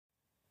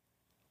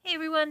Hey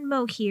everyone,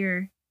 Mo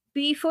here.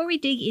 Before we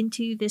dig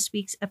into this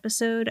week's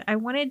episode, I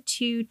wanted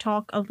to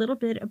talk a little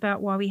bit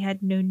about why we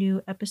had no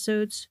new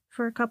episodes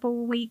for a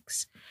couple of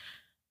weeks.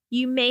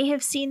 You may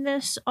have seen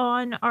this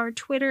on our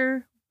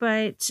Twitter,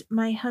 but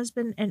my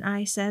husband and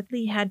I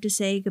sadly had to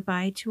say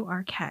goodbye to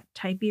our cat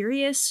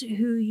Tiberius,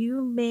 who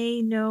you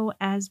may know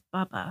as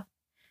Bubba.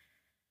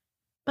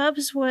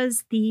 Bubs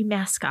was the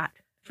mascot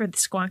for the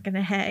Squonk and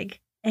the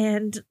Hag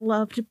and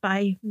loved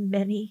by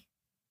many.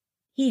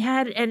 He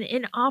had an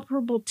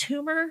inoperable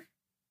tumor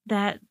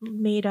that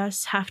made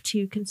us have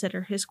to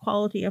consider his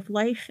quality of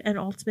life and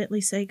ultimately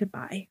say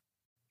goodbye.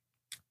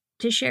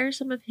 To share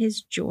some of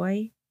his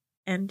joy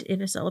and in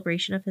a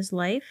celebration of his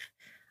life,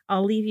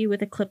 I'll leave you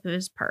with a clip of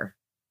his purr.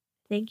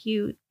 Thank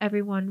you,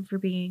 everyone, for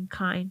being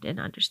kind and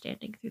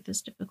understanding through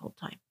this difficult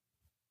time.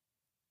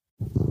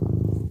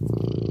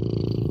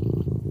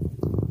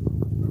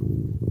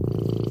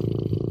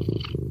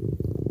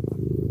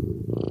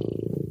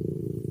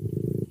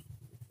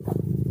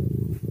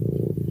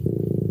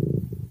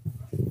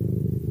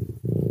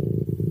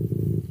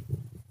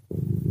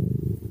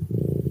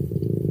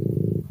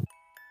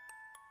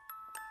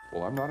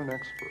 Well, I'm not an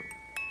expert.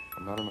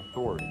 I'm not an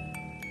authority.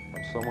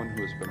 I'm someone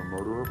who has been a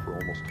murderer for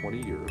almost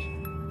 20 years.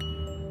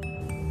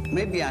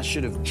 Maybe I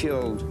should have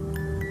killed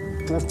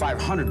 400 or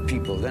 500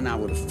 people, then I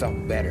would have felt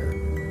better.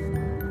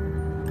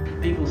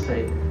 People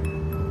say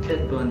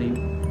Ted Bundy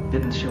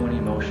didn't show any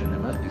emotion. There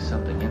must be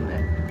something in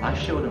there. I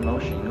showed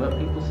emotion. You know what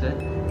people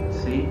said?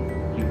 See,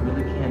 you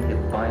really can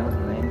get violent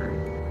and angry.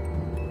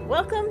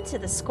 Welcome to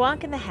The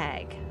Squonk and the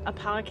Hag, a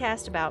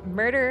podcast about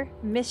murder,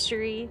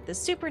 mystery, the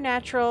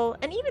supernatural,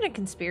 and even a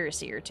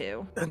conspiracy or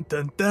two. Dun,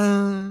 dun,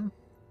 dun.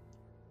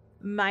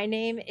 My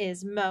name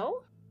is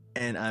Mo.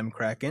 And I'm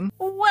Kraken.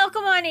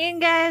 Welcome on in,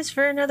 guys,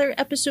 for another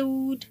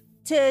episode.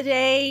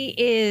 Today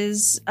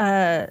is,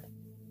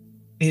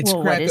 It's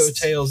Krakow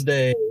Tales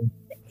Day.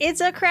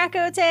 It's a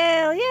Krakow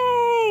Tale,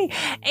 yay!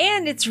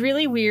 And it's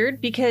really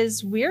weird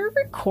because we're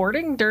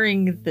recording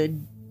during the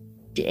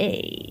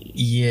day.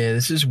 Yeah,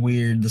 this is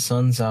weird. The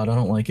sun's out. I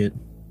don't like it.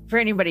 For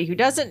anybody who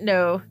doesn't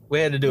know, we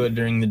had to do it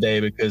during the day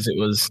because it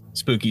was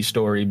spooky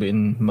story, but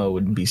Mo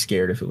would be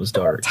scared if it was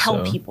dark.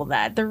 Tell people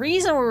that. The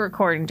reason we're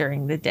recording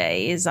during the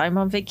day is I'm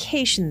on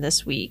vacation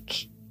this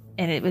week,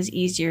 and it was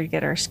easier to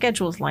get our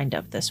schedules lined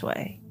up this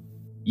way.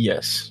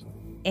 Yes.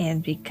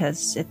 And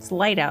because it's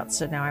light out,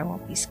 so now I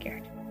won't be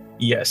scared.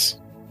 Yes.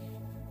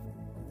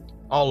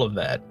 All of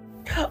that.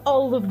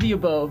 All of the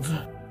above.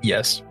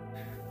 Yes.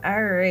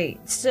 All right,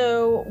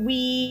 so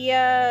we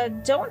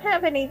don't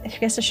have any. I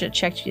guess I should have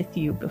checked with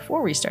you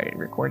before we started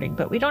recording,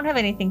 but we don't have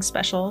anything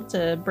special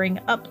to bring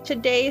up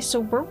today, so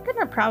we're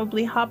gonna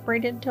probably hop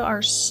right into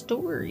our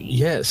story.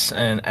 Yes,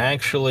 and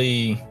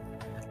actually,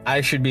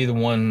 I should be the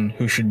one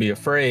who should be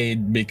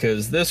afraid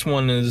because this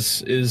one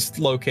is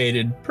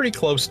located pretty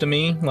close to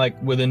me, like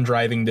within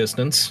driving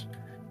distance.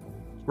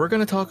 We're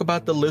going to talk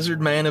about the Lizard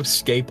Man of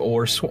Scape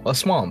or a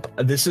Swamp.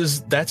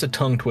 That's a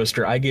tongue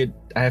twister. I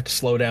have to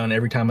slow down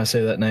every time I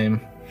say that name.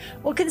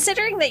 Well,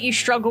 considering that you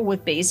struggle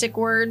with basic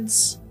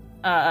words,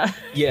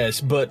 yes,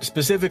 but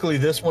specifically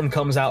this one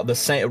comes out the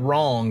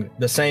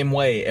same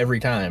way every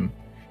time.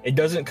 It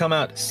doesn't come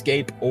out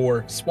Scape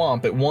or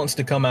Swamp. It wants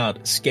to come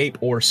out Scape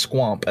or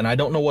Squamp. And I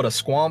don't know what a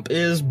Squamp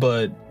is,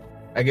 but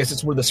I guess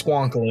it's where the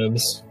Squonk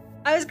lives.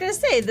 I was going to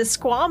say, the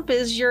Squamp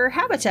is your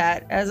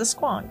habitat as a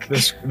Squonk.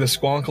 The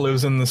Squonk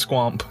lives in the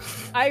Squamp.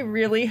 I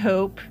really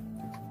hope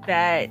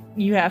that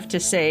you have to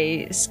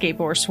say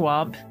Scape or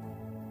Swamp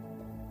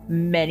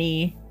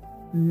many,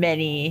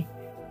 many,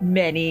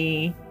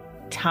 many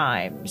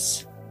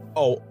times.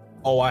 Oh,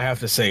 I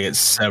have to say it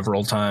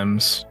several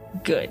times.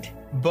 Good.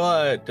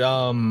 But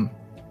I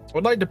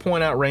would like to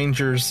point out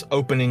Ranger's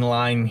opening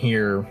line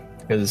here,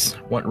 because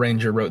what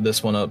Ranger wrote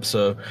this one up,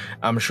 so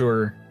I'm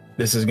sure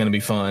this is going to be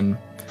fun.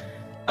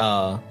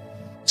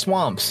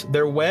 Swamps.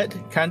 They're wet,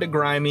 kind of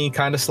grimy,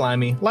 kind of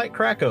slimy, like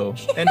Krakow,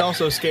 and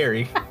also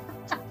scary.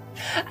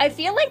 I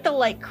feel like the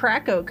like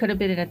Krakow could have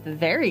been at the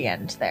very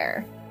end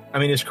there. I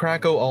mean, is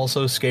Krakow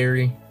also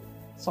scary?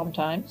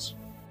 Sometimes.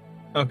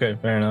 Okay,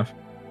 fair enough.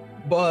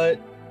 But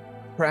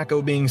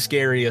Krakow being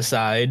scary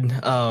aside,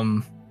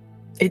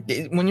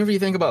 whenever you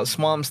think about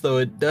swamps, though,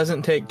 it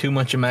doesn't take too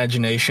much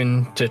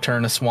imagination to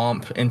turn a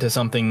swamp into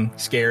something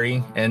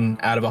scary and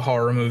out of a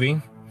horror movie.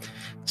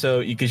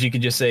 So, because you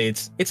could just say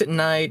it's at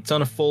night, it's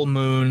on a full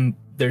moon,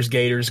 there's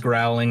gators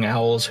growling,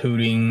 owls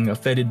hooting, a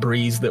fetid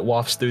breeze that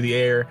wafts through the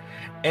air,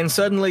 and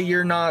suddenly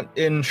you're not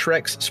in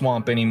Shrek's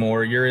swamp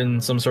anymore, you're in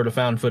some sort of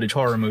found footage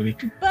horror movie.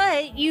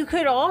 But you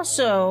could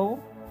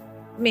also,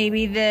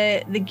 maybe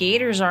the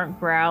gators aren't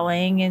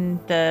growling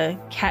and the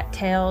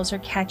cattails are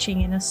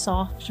catching in a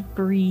soft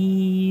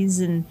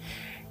breeze, and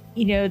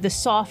you know, the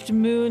soft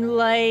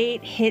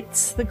moonlight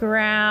hits the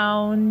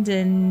ground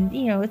and,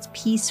 you know, it's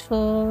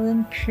peaceful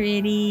and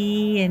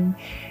pretty and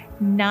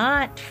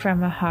not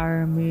from a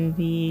horror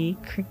movie.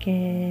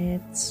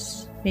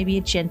 Crickets, maybe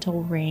a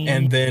gentle rain.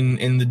 And then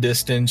in the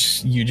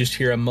distance, you just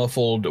hear a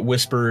muffled,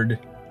 whispered,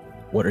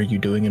 "What are you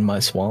doing in my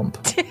swamp?"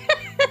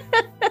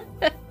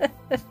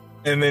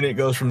 and then it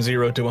goes from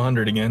 0 to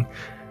 100 again.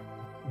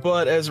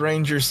 But as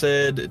Ranger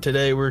said,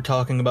 today we're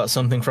talking about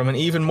something from an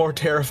even more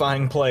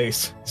terrifying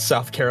place,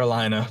 South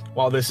Carolina.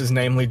 While this is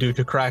namely due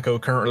to Krakow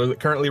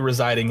currently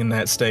residing in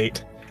that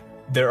state,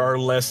 there are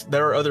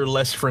other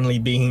less friendly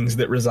beings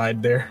that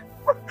reside there.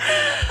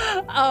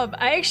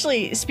 I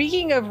actually,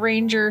 speaking of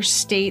Ranger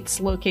states,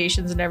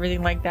 locations, and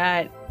everything like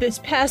that, this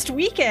past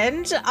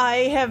weekend,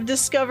 I have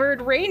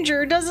discovered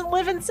Ranger doesn't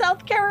live in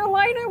South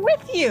Carolina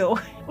with you.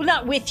 Well,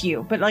 not with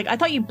you, but like, I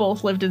thought you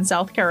both lived in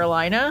South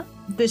Carolina.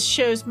 This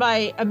shows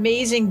my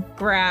amazing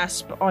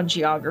grasp on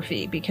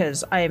geography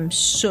because I am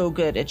so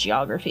good at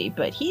geography,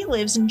 but he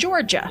lives in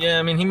Georgia. Yeah,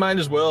 I mean, he might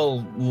as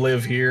well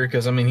live here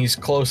because, I mean, he's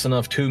close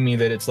enough to me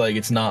that it's like,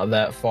 it's not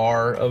that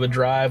far of a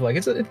drive. Like,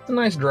 it's a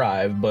nice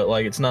drive, but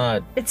like, it's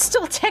not... It's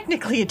still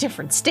technically a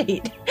different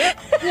state.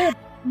 Yeah,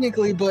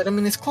 technically, but I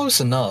mean, it's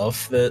close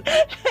enough that...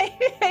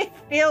 I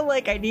feel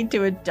like I need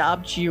to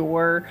adopt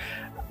your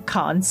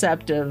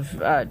concept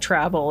of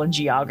travel and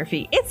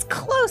geography. It's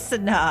close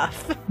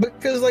enough.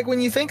 Because like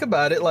when you think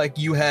about it, like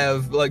you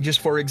have, like, just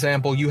for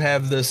example, you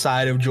have the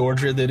side of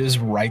Georgia that is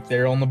right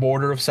there on the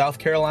border of South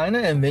Carolina,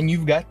 and then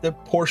you've got the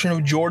portion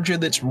of Georgia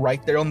that's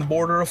right there on the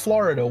border of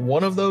Florida.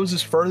 One of those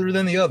is further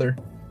than the other,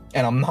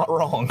 and I'm not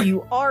wrong.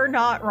 You are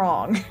not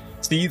wrong.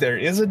 See, there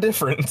is a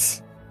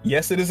difference.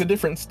 Yes, it is a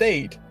different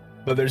state,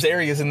 but there's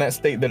areas in that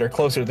state that are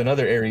closer than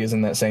other areas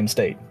in that same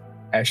state.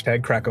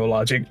 Hashtag Krakow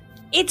logic.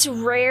 It's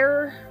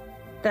rare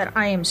that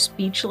I am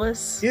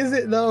speechless. Is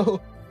it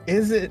though?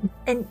 Is it?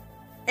 And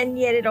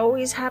yet it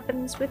always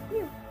happens with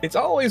you. It's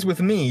always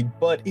with me,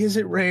 but is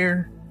it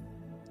rare?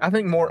 I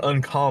think more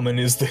uncommon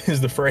is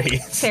the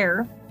phrase.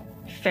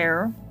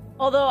 Fair.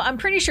 Although I'm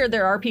pretty sure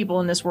there are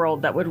people in this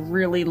world that would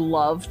really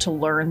love to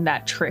learn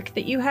that trick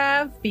that you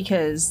have,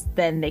 because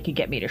then they could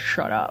get me to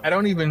shut up. I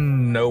don't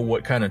even know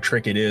what kind of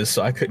trick it is,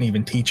 so I couldn't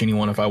even teach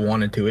anyone if I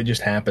wanted to. It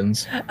just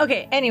happens.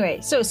 Okay,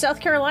 anyway, so South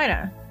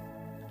Carolina.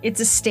 It's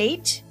a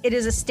state. It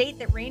is a state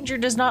that Ranger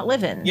does not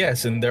live in.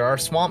 Yes, and there are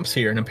swamps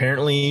here, and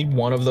apparently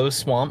one of those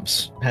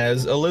swamps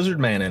has a lizard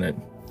man in it.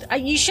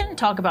 You shouldn't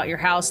talk about your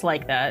house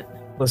like that.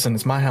 Listen,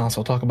 it's my house.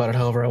 I'll talk about it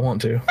however I want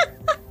to.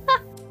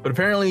 But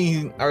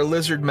apparently our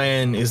lizard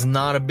man is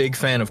not a big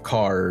fan of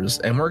cars,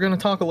 and we're going to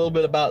talk a little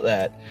bit about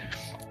that.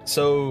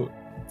 So,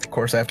 of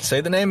course, I have to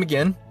say the name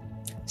again.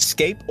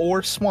 Scape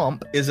or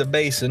Swamp is a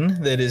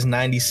basin that is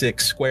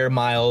 96 square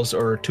miles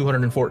or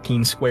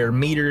 214 square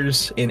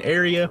meters in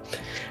area.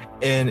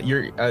 And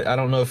I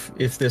don't know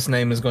if this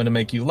name is going to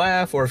make you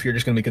laugh or if you're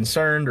just going to be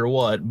concerned or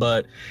what,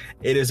 but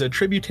it is a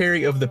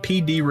tributary of the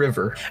PD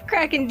River.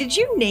 Kraken, did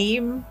you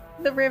name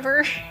the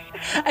river?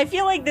 I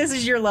feel like this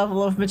is your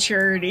level of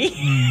maturity.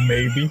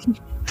 Maybe.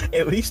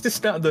 At least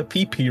it's not the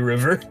PP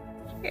River.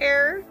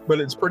 Fair. But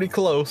it's pretty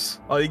close.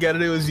 All you got to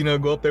do is,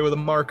 go up there with a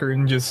marker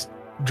and just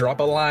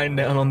drop a line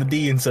down on the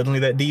D, and suddenly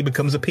that D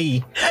becomes a P.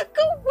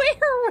 Go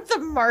where with a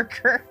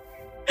marker?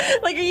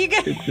 Like, are you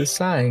gonna... The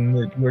sign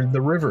where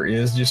the river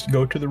is, just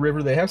go to the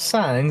river. They have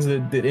signs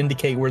that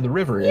indicate where the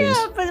river is.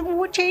 Yeah,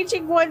 but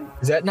changing one...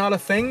 Is that not a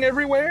thing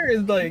everywhere?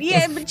 Is like...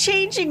 Yeah, but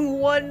changing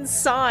one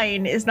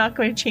sign is not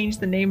going to change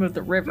the name of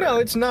the river. No,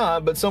 it's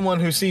not, but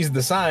someone who sees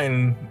the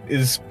sign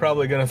is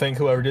probably going to think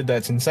whoever did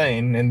that's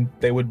insane, and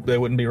they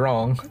wouldn't be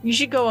wrong. You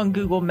should go on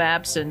Google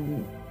Maps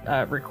and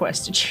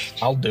request a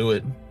change. I'll do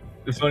it.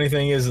 The funny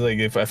thing is, like,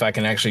 if I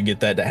can actually get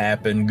that to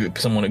happen,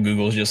 someone at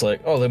Google is just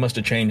like, oh, they must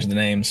have changed the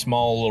name.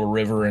 Small little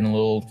river in a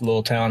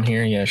little town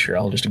here. Yeah, sure.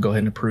 I'll just go ahead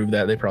and approve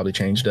that. They probably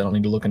changed it. I don't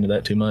need to look into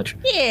that too much.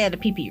 Yeah, the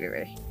PP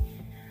River.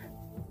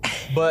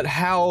 But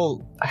how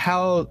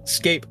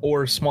Scape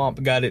or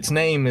Swamp got its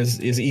name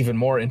is even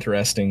more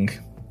interesting.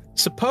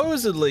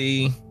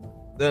 Supposedly,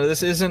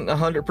 this isn't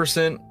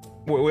 100%.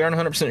 We aren't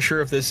 100%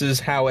 sure if this is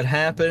how it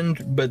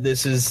happened, but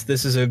this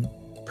is a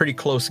pretty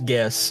close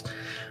guess.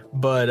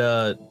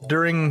 But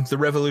during the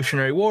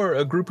Revolutionary War,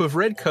 a group of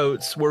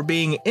redcoats were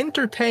being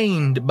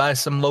entertained by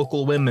some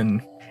local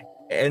women.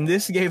 And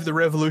this gave the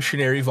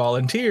Revolutionary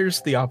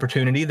volunteers the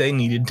opportunity they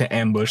needed to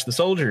ambush the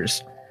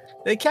soldiers.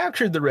 They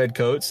captured the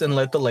redcoats and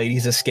let the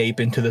ladies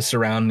escape into the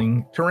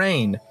surrounding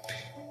terrain.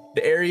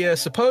 The area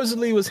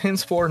supposedly was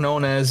henceforth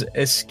known as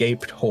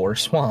Escaped Whore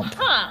Swamp.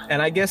 Huh. And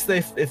I guess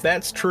if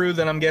that's true,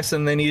 then I'm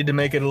guessing they needed to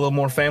make it a little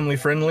more family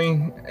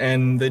friendly,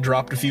 and they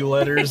dropped a few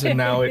letters, and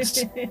now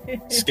it's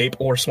Scape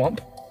or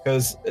Swamp.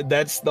 Because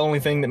that's the only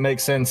thing that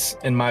makes sense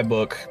in my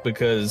book,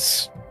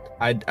 because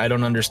I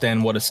don't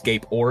understand what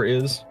Escape or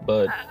is,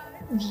 but...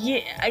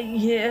 Yeah.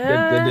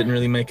 That didn't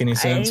really make any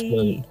sense.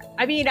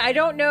 I mean, I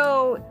don't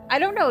know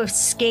if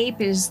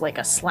scape is like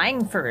a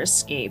slang for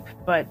escape,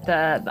 but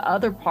the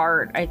other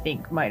part I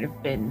think might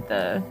have been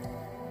the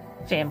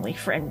family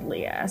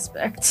friendly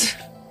aspect.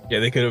 Yeah,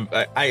 they could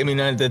have. I mean,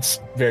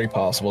 that's very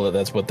possible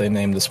that's what they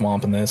named the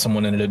swamp, and then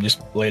someone ended up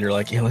just later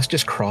like, yeah, let's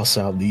just cross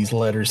out these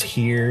letters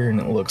here,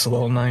 and it looks a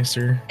little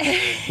nicer.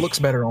 Looks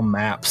better on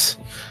maps.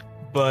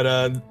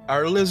 But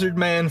our lizard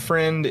man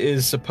friend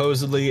is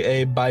supposedly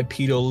a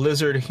bipedal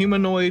lizard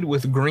humanoid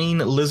with green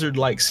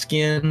lizard-like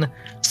skin,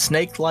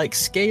 snake-like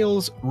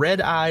scales,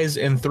 red eyes,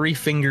 and 3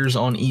 fingers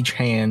on each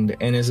hand,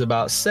 and is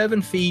about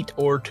 7 feet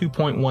or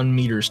 2.1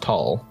 meters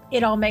tall.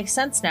 It all makes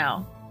sense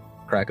now.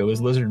 Krakow is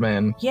lizard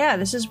man. Yeah,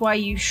 this is why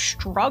you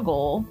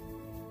struggle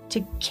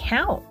to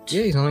count.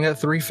 Yeah, he's only got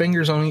 3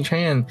 fingers on each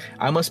hand.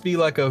 I must be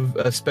like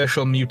a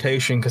special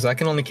mutation because I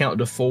can only count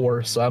to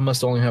 4, so I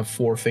must only have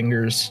 4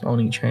 fingers on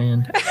each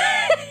hand.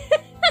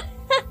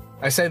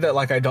 I say that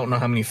like I don't know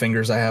how many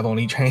fingers I have on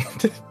each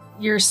hand.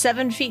 You're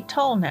 7 feet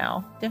tall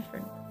now.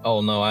 Different.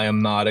 Oh no, I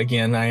am not.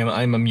 Again,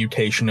 I'm a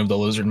mutation of the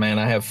lizard man.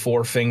 I have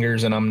 4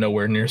 fingers and I'm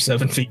nowhere near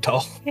 7 feet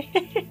tall.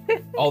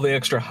 All the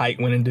extra height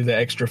went into the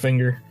extra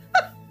finger.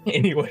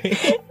 Anyway.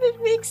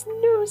 It makes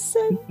no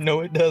sense.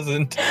 No, it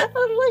doesn't.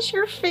 Unless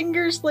your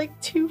finger's like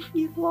 2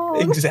 feet long.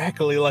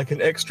 Exactly, like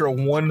an extra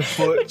 1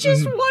 foot.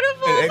 Just one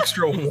of them. An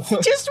extra one.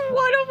 Just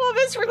one of them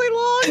is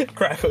really long.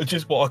 Krakow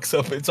just walks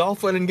up. It's all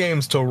fun and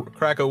games till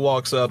Krakow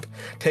walks up,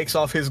 takes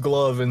off his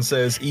glove, and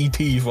says,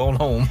 "E.T. phone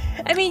home."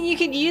 I mean, you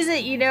could use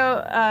it,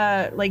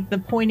 like the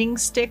pointing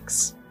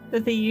sticks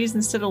that they use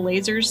instead of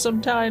lasers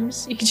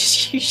sometimes. You could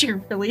just use your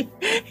really...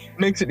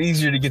 Makes it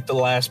easier to get the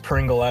last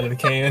Pringle out of the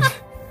can.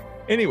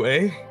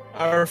 Anyway,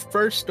 our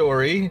first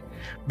story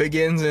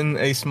begins in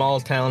a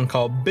small town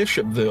called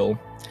Bishopville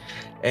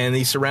and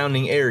the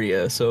surrounding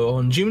area. So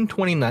on June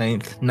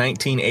 29th,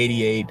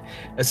 1988,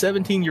 a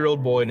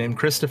 17-year-old boy named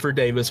Christopher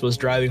Davis was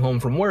driving home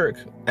from work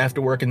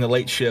after working the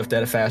late shift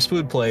at a fast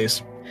food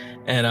place.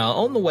 And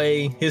on the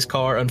way, his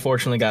car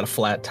unfortunately got a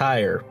flat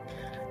tire.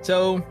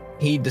 So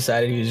he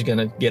decided he was going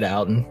to get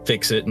out and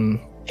fix it and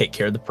take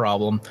care of the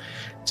problem.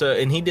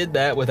 And he did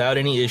that without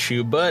any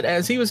issue, but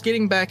as he was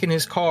getting back in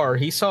his car,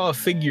 he saw a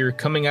figure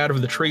coming out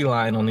of the tree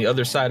line on the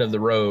other side of the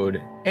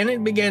road, and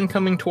it began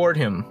coming toward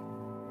him.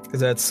 Because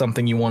that's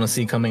something you want to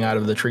see coming out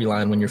of the tree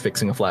line when you're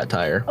fixing a flat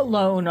tire.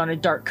 Alone on a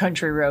dark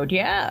country road,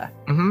 yeah.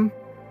 Mm-hmm.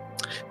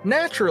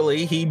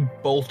 Naturally, he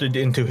bolted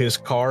into his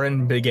car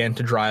and began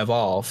to drive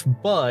off,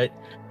 but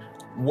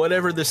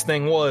whatever this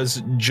thing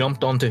was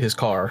jumped onto his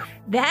car.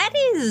 That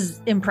is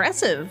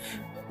impressive.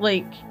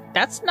 Like,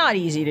 that's not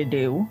easy to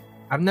do.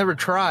 I've never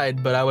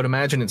tried, but I would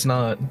imagine it's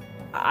not.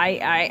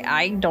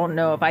 I don't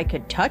know if I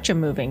could touch a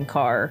moving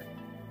car.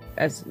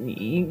 As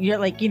you're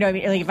like, like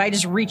if I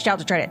just reached out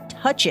to try to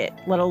touch it,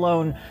 let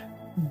alone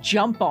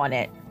jump on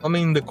it. I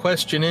mean, the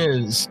question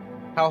is,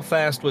 how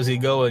fast was he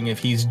going if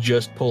he's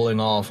just pulling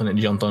off and it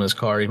jumped on his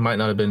car? He might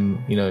not have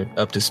been,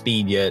 up to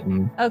speed yet.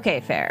 Okay,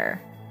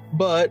 fair.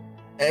 But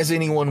as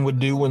anyone would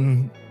do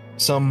when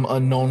some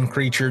unknown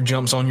creature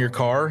jumps on your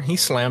car, he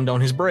slammed on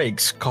his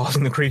brakes,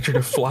 causing the creature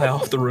to fly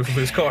off the roof of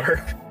his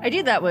car. I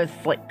do that with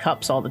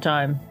cups all the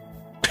time.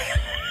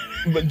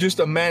 But just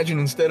imagine,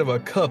 instead of a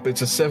cup,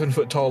 it's a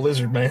 7-foot tall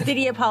lizard man. Did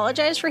he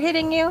apologize for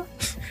hitting you?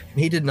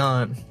 He did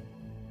not.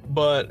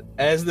 But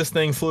as this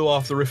thing flew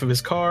off the roof of his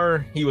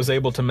car, he was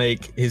able to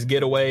make his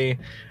getaway,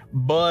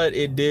 but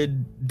it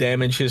did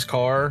damage his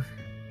car,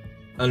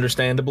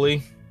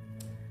 understandably.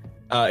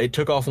 It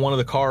took off one of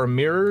the car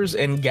mirrors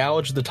and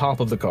gouged the top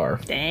of the car.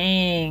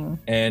 Dang.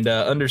 And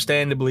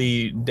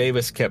understandably,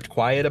 Davis kept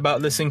quiet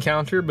about this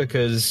encounter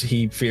because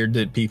he feared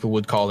that people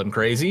would call him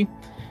crazy.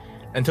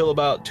 Until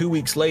about 2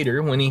 weeks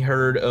later, when he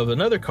heard of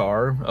another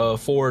car, a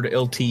Ford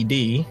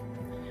LTD,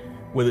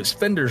 with its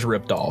fenders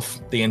ripped off.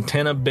 The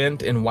antenna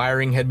bent and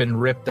wiring had been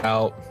ripped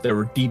out. There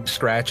were deep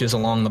scratches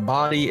along the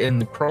body, and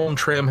the chrome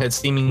trim had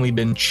seemingly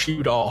been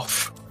chewed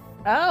off.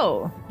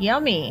 Oh,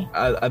 yummy.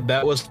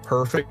 That was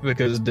perfect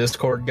because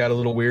Discord got a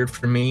little weird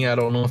for me. I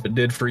don't know if it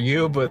did for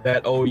you, but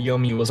that "oh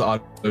yummy" was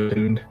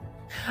auto-tuned.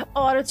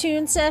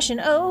 Auto-tune session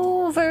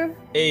over.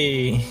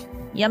 Hey.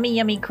 Yummy,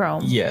 yummy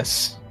chrome.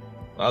 Yes.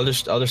 I'll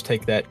just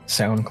take that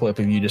sound clip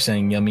of you just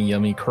saying "yummy,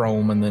 yummy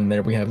chrome," and then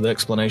there we have the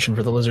explanation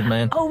for the lizard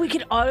man. Oh, we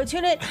could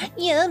auto-tune it.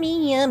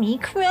 Yummy, yummy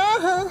chrome.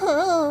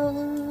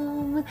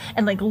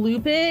 And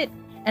loop it.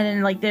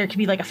 And then there could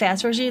be a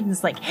fast version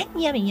that's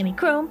yummy, yummy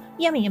chrome,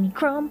 yummy, yummy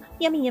chrome,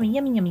 yummy, yummy,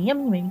 yummy, yummy,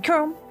 yummy, yummy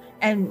chrome.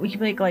 And we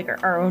could make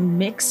our own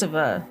mix of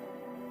a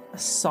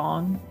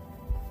song.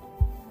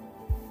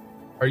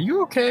 Are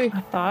you okay?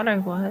 I thought I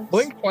was.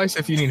 Blink twice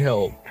if you need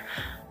help.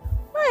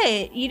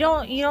 What? You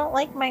don't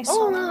like my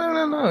song?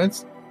 Oh, no.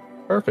 It's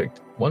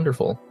perfect.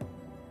 Wonderful.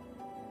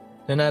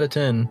 10 out of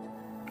 10.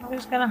 I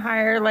was gonna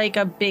hire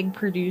a big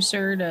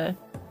producer to...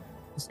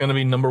 It's gonna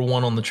be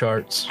 #1 on the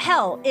charts.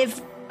 Hell,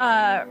 if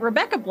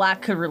Rebecca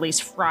Black could release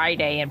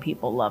Friday and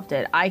people loved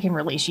it, I can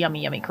release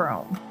Yummy Yummy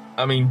Chrome.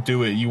 I mean,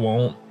 do it. You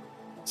won't.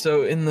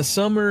 So in the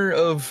summer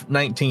of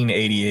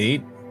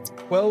 1988,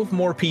 12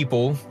 more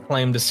people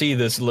claimed to see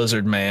this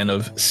lizard man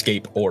of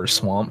Scape or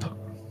Swamp.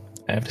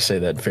 I have to say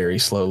that very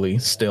slowly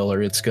still,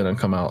 or it's going to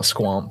come out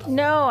Squamp.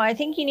 No, I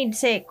think you need to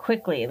say it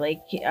quickly.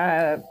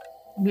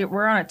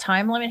 We're on a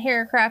time limit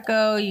here,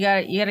 Krakow. You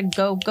gotta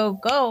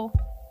go.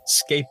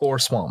 Scape or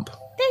Swamp.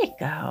 There you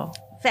go.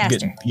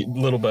 Faster. Get a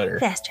little better.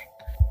 Faster.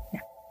 No.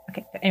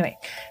 Okay. Anyway.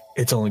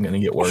 It's only going to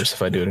get worse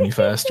if I do it any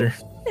faster.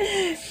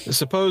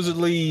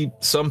 Supposedly,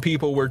 some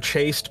people were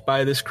chased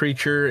by this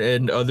creature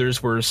and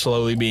others were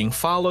slowly being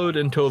followed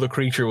until the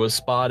creature was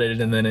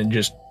spotted and then it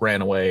just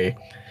ran away.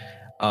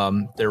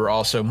 There were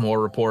also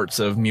more reports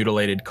of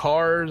mutilated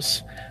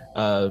cars.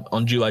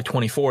 On July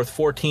 24th,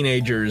 4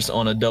 teenagers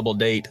on a double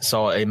date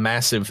saw a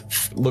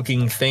massive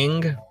looking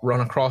thing run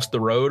across the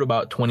road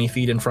about 20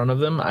 feet in front of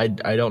them. I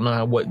don't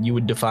know what you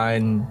would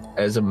define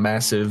as a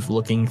massive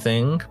looking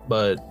thing,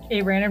 but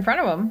It ran in front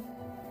of them.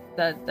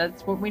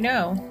 That's what we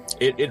know.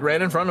 it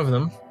ran in front of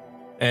them,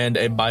 and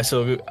a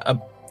bicycle.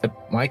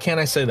 Why can't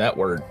I say that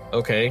word?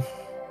 Okay,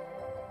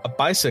 a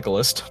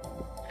bicyclist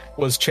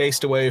was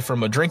chased away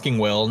from a drinking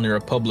well near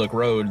a public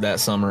road that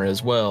summer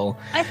as well.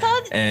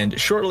 And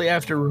shortly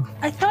after,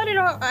 I thought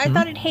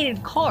it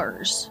hated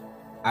cars.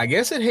 I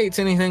guess it hates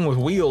anything with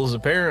wheels,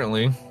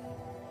 apparently,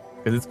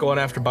 because it's going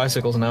after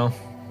bicycles now.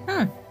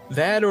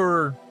 That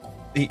or,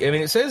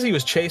 it says he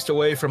was chased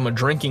away from a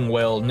drinking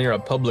well near a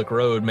public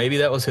road. Maybe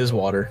that was his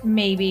water.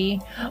 Maybe.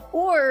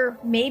 Or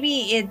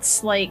maybe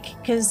it's like,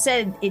 because it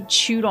said it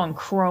chewed on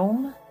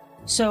chrome.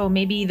 So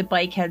maybe the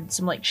bike had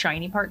some like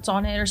shiny parts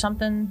on it or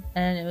something.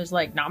 And it was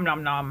like, nom,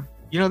 nom, nom.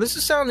 You know, this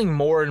is sounding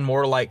more and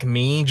more like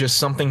me, just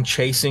something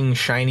chasing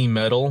shiny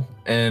metal,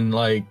 and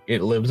like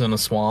it lives in a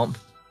swamp.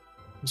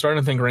 I'm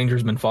starting to think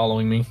Ranger's been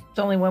following me. It's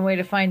only one way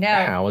to find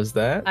out. How is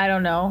that? I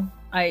don't know.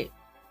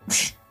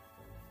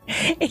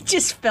 It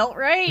just felt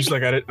right. Just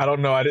like I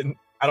don't know. I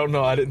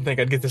didn't think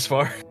I'd get this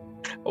far.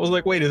 I was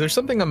like, wait, is there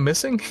something I'm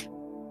missing?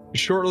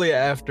 Shortly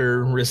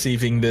after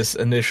receiving this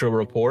initial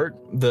report,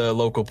 the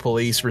local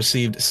police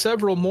received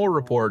several more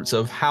reports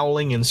of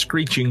howling and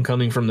screeching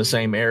coming from the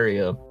same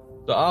area.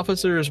 The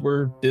officers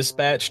were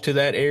dispatched to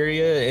that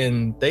area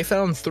and they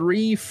found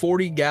 3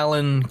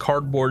 40-gallon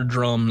cardboard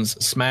drums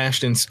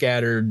smashed and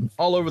scattered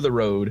all over the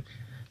road.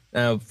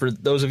 Now, for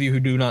those of you who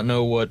do not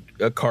know what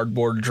a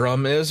cardboard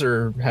drum is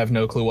or have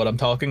no clue what I'm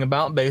talking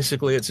about,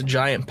 basically it's a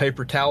giant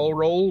paper towel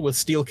roll with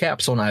steel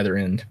caps on either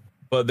end.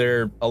 But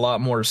they're a lot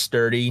more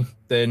sturdy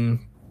than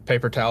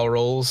paper towel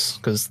rolls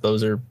because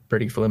those are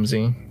pretty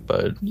flimsy.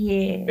 But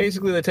yeah,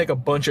 basically they take a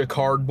bunch of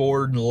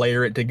cardboard and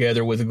layer it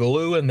together with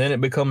glue, and then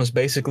it becomes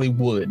basically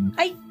wood.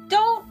 I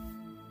don't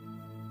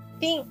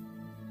think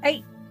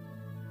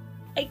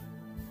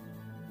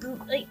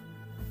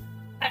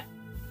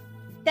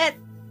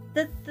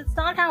that's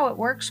not how it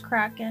works,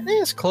 Kraken.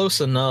 It's close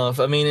enough.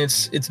 I mean,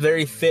 it's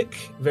very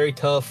thick, very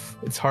tough.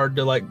 It's hard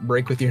to like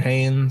break with your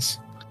hands.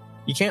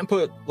 You can't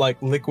put like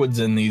liquids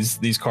in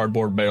these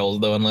cardboard barrels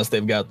though, unless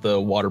they've got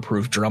the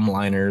waterproof drum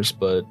liners.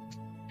 But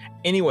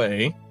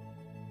anyway,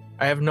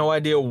 I have no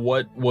idea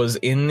what was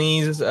in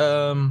these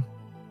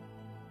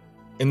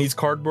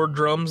cardboard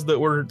drums that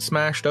were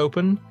smashed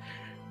open,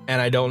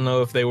 and I don't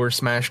know if they were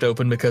smashed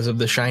open because of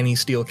the shiny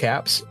steel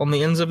caps on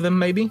the ends of them,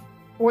 maybe,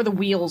 or the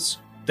wheels.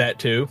 That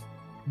too.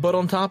 But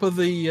on top of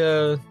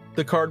the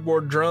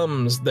cardboard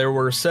drums, there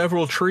were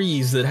several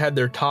trees that had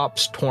their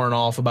tops torn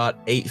off about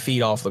 8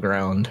 feet off the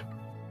ground.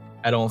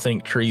 I don't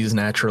think trees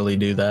naturally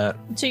do that.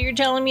 So you're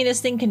telling me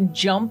this thing can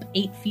jump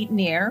 8 feet in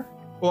the air?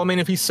 Well, I mean,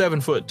 if he's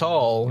 7 foot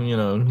tall, you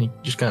know, he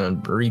just kind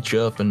of reach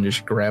up and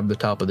just grab the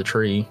top of the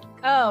tree.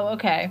 Oh,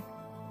 okay.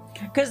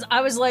 Because I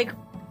was like,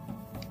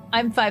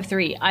 I'm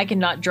 5'3". I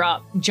cannot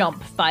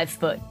jump 5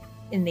 foot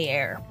in the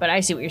air. But I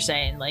see what you're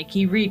saying. Like,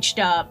 he reached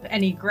up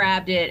and he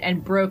grabbed it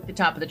and broke the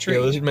top of the tree. Yeah,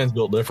 Lizard Man's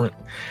built different.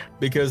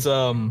 Because,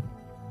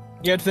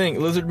 you have to think,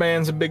 Lizard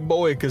Man's a big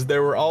boy, because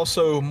there were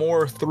also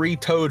more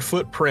 3-toed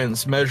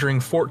footprints measuring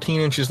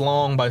 14 inches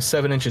long by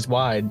 7 inches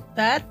wide.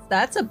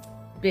 That's a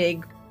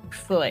big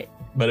foot.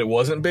 But it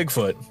wasn't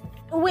Bigfoot.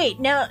 Wait,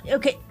 now,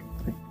 okay.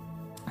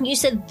 You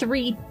said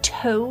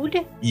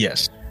 3-toed?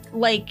 Yes.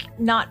 Like,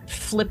 not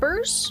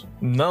flippers?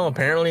 No,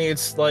 apparently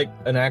it's like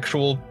an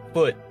actual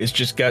foot. It's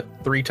just got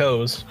 3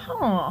 toes.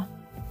 Huh.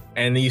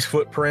 And these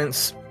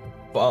footprints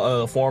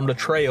formed a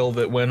trail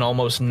that went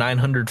almost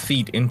 900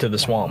 feet into the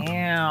swamp.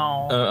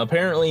 Wow.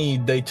 Apparently,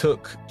 they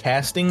took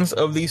castings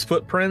of these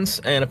footprints,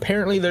 and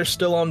apparently they're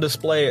still on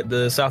display at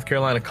the South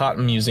Carolina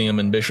Cotton Museum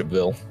in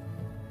Bishopville.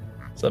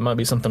 So that might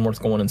be something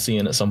worth going and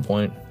seeing at some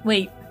point.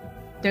 Wait,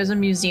 there's a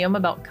museum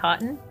about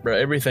cotton? Bro,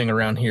 everything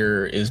around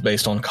here is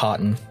based on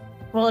cotton.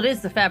 Well, it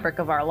is the fabric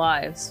of our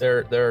lives.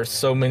 There are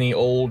so many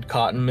old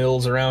cotton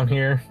mills around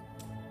here.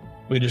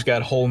 We just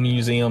got whole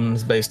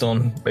museums based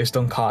on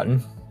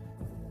cotton.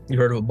 You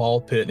heard of a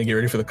ball pit, and get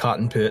ready for the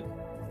cotton pit.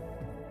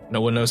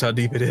 No one knows how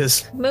deep it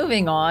is.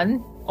 Moving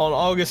on. On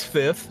August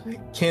 5th,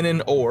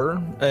 Kenan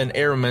Orr, an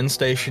airman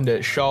stationed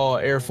at Shaw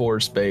Air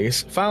Force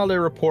Base, filed a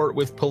report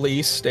with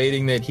police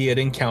stating that he had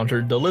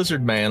encountered the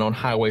Lizard Man on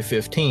Highway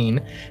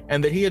 15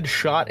 and that he had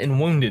shot and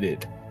wounded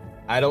it.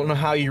 I don't know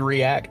how you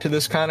react to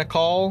this kind of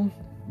call,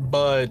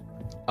 but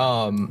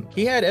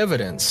he had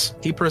evidence.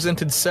 He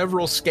presented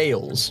several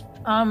scales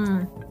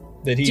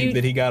that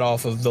he got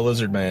off of the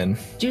Lizard Man.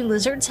 Do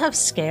lizards have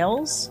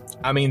scales?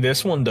 I mean,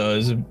 this one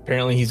does.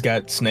 Apparently he's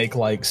got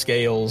snake-like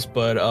scales,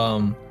 but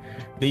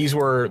these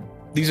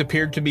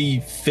appeared to be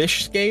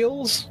fish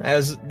scales,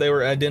 as they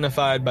were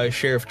identified by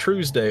Sheriff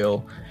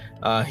Truesdale.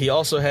 He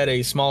also had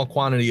a small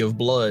quantity of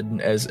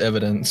blood as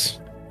evidence.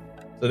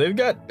 So they've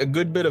got a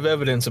good bit of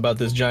evidence about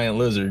this giant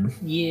lizard.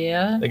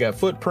 Yeah. They got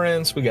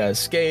footprints, we got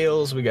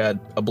scales, we got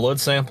a blood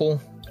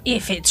sample.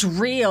 If it's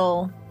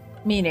real,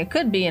 I mean, it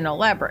could be an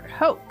elaborate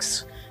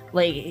hoax.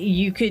 Like,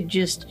 you could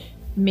just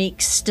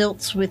make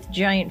stilts with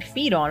giant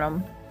feet on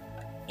them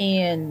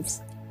and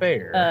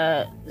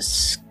Fair.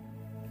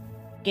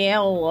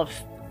 scale of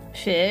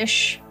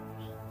fish,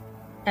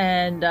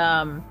 and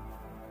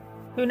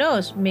who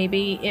knows,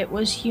 maybe it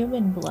was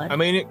human blood. I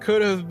mean, it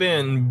could have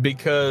been,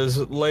 because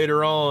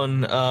later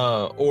on,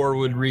 Orr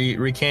would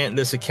recant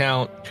this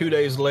account 2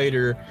 days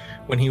later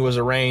when he was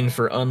arraigned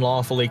for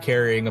unlawfully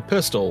carrying a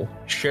pistol.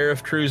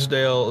 Sheriff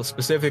Truesdale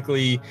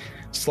specifically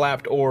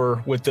slapped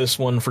Orr with this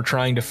one for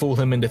trying to fool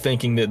him into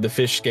thinking that the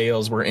fish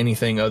scales were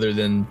anything other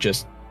than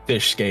just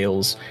fish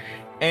scales,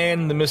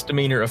 and the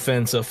misdemeanor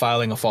offense of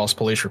filing a false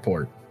police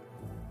report.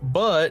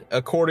 But,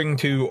 according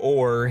to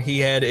Orr, he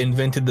had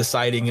invented the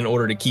sighting in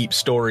order to keep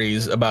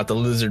stories about the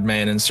lizard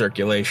man in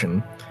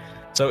circulation.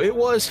 So it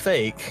was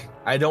fake.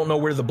 I don't know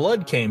where the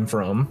blood came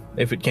from.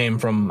 If it came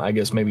from, I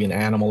guess, maybe an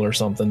animal or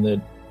something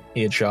that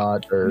he had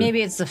shot. Or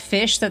Maybe it's the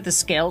fish that the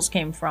scales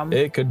came from.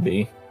 it could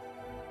be.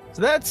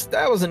 So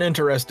that was an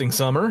interesting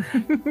summer.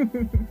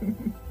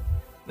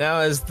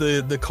 Now, as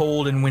the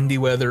cold and windy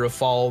weather of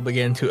fall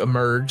began to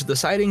emerge, the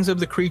sightings of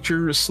the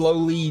creature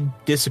slowly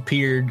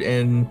disappeared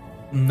and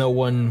no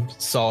one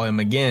saw him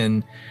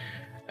again.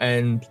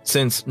 And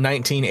since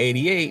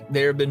 1988,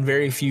 there have been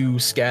very few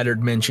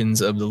scattered mentions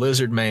of the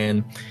lizard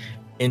man.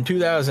 In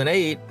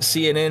 2008,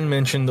 CNN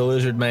mentioned the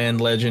lizard man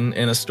legend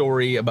in a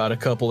story about a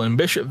couple in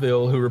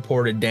Bishopville who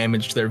reported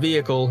damage to their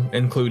vehicle,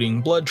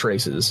 including blood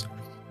traces.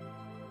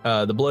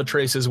 The blood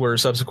traces were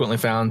subsequently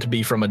found to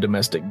be from a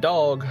domestic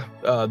dog,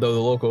 though the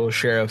local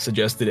sheriff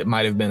suggested it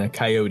might have been a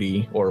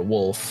coyote or a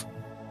wolf.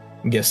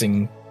 I'm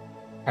guessing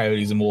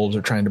coyotes and wolves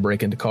are trying to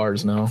break into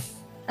cars now.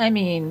 I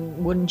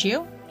mean, wouldn't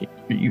you?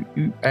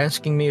 You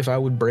asking me if I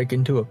would break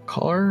into a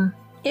car?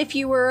 If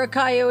you were a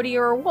coyote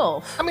or a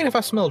wolf. I mean, if I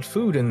smelled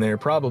food in there,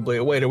 probably.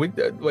 Wait,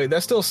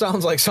 that still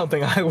sounds like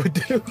something I would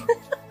do.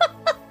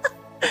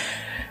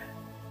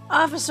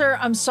 Officer,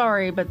 I'm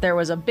sorry, but there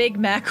was a Big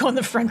Mac on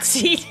the front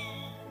seat.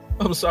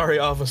 I'm sorry,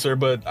 officer,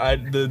 but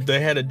they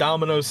had a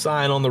Domino's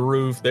sign on the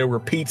roof. There were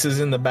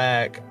pizzas in the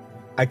back.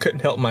 I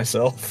couldn't help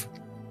myself.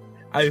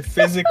 I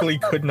physically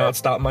could not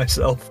stop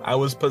myself. I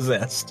was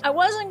possessed. I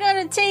wasn't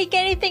gonna take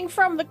anything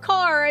from the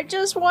car. I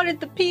just wanted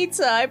the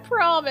pizza, I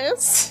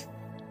promise.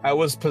 I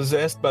was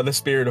possessed by the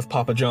spirit of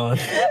Papa John.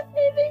 I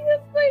think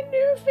that's my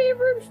new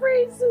favorite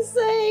phrase to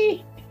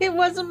say. It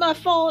wasn't my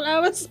fault.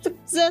 I was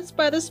possessed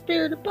by the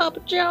spirit of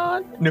Papa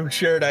John. New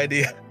shirt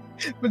idea.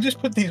 But just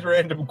put these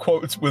random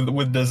quotes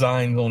with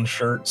designs on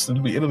shirts.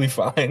 It'll be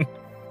fine.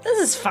 This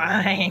is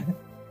fine.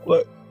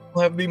 Look,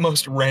 we'll have the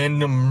most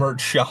random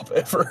merch shop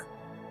ever.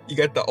 You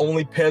got the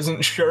only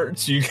peasant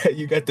shirts.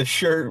 You got the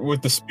shirt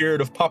with the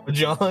spirit of Papa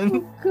John.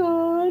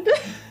 Oh, God.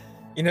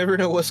 You never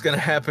know what's going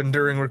to happen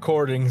during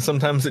recording.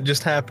 Sometimes it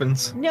just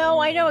happens. No,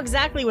 I know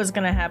exactly what's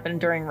going to happen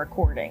during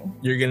recording.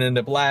 You're going to end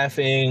up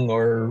laughing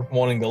or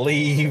wanting to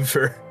leave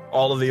or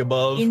all of the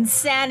above.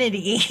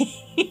 Insanity.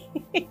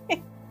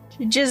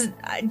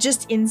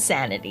 Just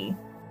insanity.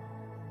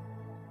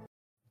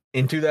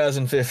 In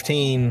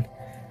 2015,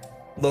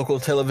 local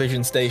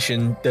television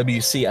station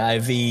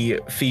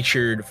WCIV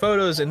featured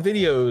photos and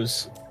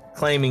videos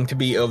claiming to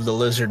be of the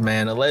lizard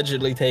man,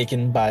 allegedly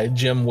taken by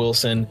Jim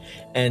Wilson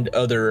and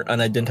other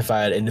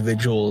unidentified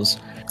individuals.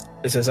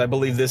 It says, I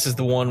believe this is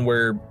the one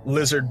where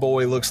Lizard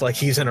Boy looks like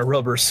he's in a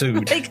rubber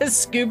suit. Like a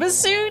scuba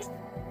suit?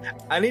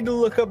 I need to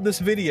look up this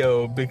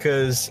video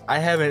because I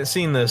haven't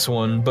seen this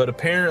one, but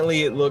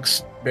apparently it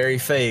looks very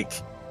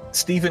fake.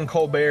 Stephen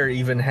Colbert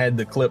even had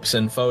the clips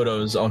and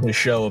photos on his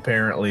show,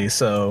 apparently,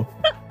 so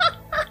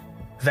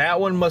that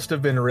one must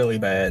have been really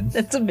bad.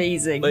 That's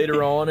amazing.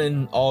 Later on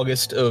in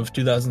August of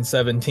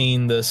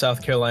 2017, the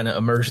South Carolina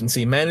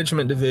Emergency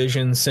Management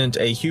Division sent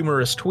a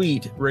humorous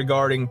tweet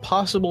regarding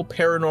possible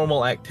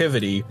paranormal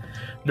activity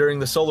during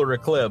the solar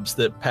eclipse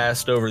that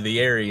passed over the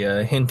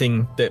area,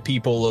 hinting that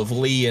people of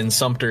Lee and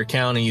Sumter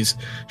counties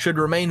should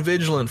remain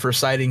vigilant for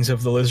sightings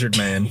of the lizard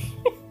man.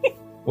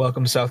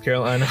 Welcome to South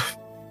Carolina.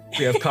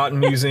 We have cotton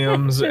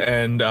museums,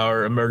 and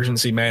our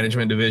emergency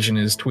management division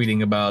is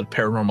tweeting about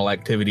paranormal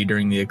activity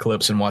during the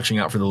eclipse and watching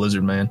out for the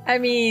lizard man. I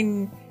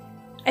mean,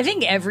 I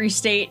think every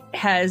state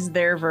has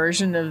their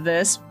version of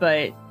this,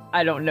 but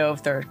I don't know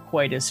if they're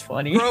quite as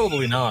funny.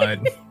 Probably not.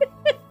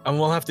 And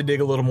we'll have to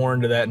dig a little more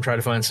into that and try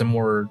to find some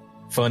more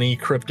funny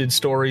cryptid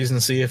stories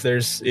and see if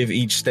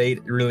each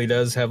state really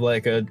does have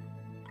like a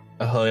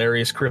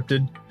hilarious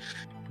cryptid.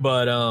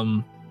 But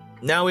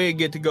now we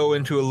get to go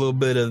into a little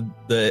bit of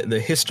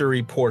the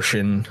history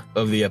portion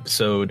of the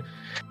episode.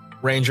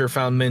 Ranger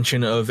found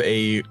mention of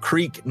a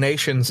Creek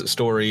Nations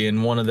story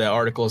in one of the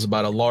articles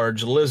about a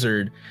large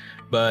lizard,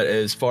 but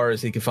as far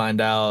as he could find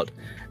out,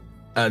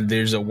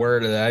 There's a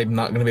word that I'm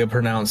not going to be able to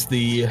pronounce.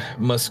 The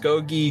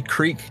Muskogee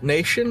Creek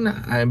Nation.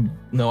 I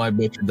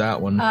butchered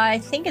that one. I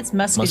think it's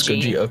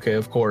Muskogee. Okay,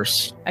 of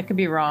course. I could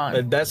be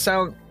wrong. That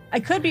sound. I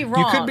could be wrong.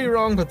 You could be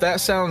wrong, but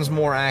that sounds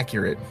more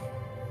accurate.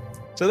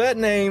 So that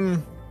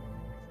name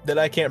that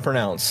I can't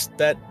pronounce,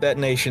 that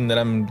nation that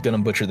I'm going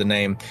to butcher the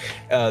name,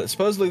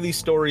 supposedly these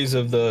stories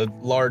of the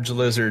large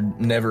lizard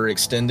never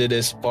extended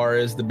as far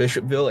as the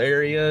Bishopville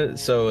area,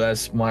 so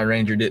that's why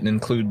Ranger didn't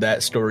include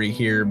that story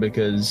here,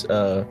 because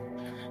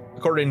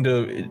according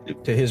to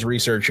his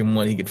research and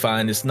what he could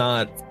find, it's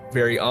not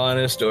very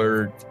honest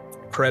or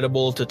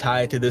credible to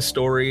tie to this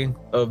story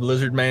of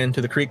Lizard Man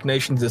to the Creek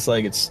Nations.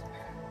 It's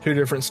two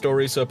different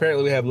stories. So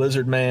apparently we have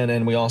Lizard Man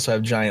and we also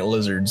have giant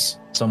lizards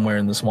somewhere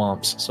in the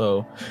swamps.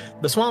 So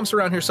the swamps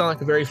around here sound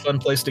like a very fun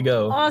place to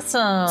go.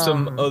 Awesome.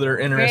 Some other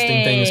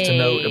interesting things to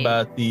note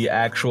about the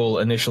actual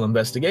initial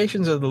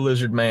investigations of the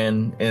Lizard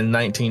Man in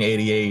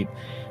 1988.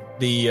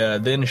 The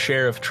then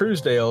Sheriff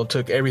Truesdale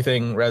took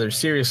everything rather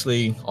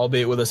seriously,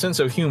 albeit with a sense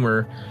of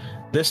humor.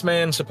 This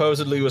man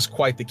supposedly was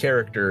quite the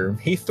character.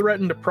 He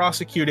threatened to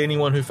prosecute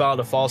anyone who filed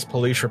a false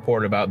police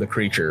report about the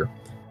creature,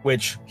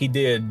 which he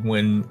did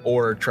when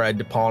Orr tried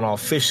to pawn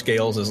off fish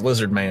scales as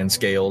Lizard Man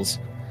scales.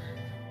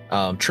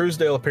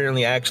 Truesdale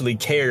apparently actually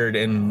cared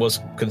and was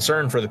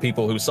concerned for the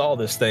people who saw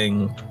this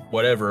thing,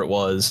 whatever it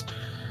was.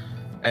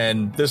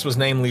 And this was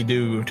namely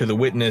due to the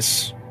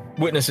witnesses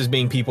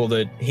being people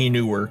that he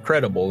knew were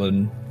credible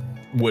and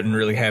wouldn't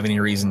really have any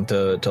reason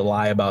to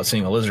lie about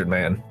seeing a Lizard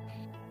Man.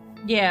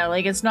 Yeah,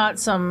 like it's not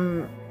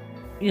some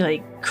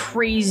like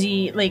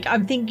crazy, like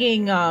I'm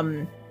thinking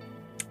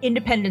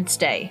Independence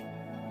Day.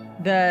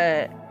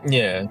 The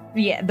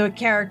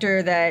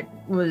character that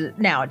was,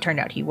 now it turned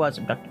out he was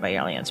abducted by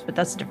aliens, but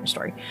that's a different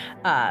story.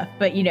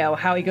 But you know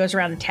how he goes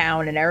around the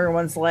town and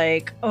everyone's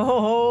like,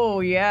 oh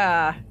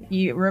yeah,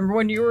 you remember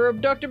when you were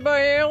abducted by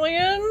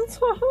aliens?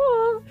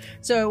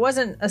 So it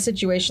wasn't a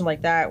situation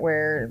like that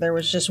where there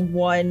was just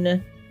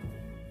one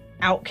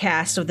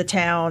outcast of the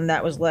town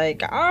that was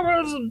like, I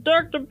was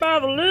abducted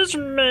by the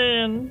Lizard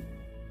Man.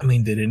 I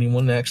mean, did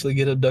anyone actually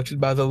get abducted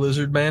by the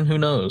Lizard Man? Who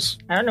knows?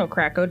 I don't know,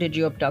 Krakow. Did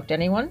you abduct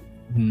anyone?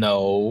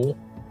 No.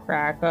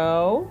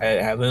 Krakow?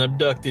 I haven't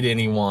abducted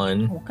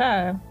anyone.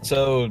 Okay.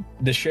 So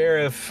the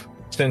sheriff,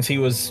 since he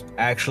was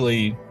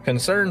actually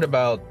concerned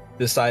about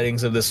the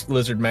sightings of this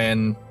Lizard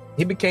Man,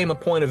 he became a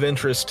point of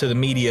interest to the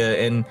media,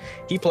 and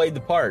he played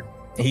the part.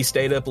 He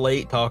stayed up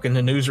late talking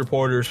to news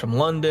reporters from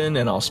London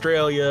and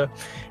Australia,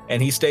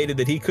 and he stated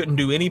that he couldn't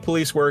do any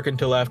police work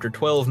until after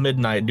 12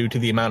 midnight due to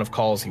the amount of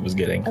calls he was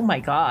getting. Oh my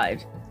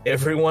god.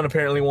 Everyone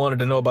apparently wanted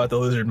to know about the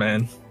Lizard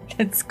Man.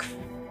 That's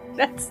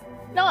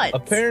nuts.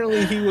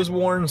 Apparently he was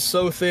worn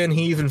so thin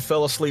he even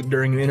fell asleep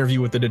during an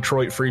interview with the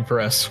Detroit Free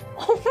Press.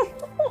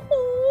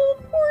 Oh,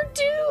 poor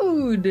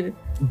dude.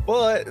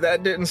 But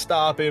that didn't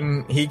stop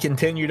him. He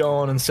continued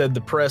on and said the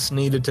press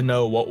needed to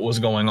know what was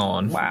going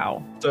on.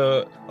 Wow.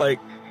 So, like,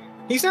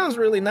 he sounds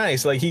really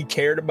nice. Like, he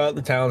cared about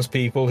the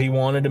townspeople. He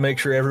wanted to make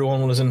sure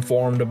everyone was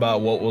informed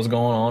about what was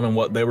going on and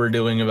what they were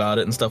doing about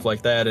it and stuff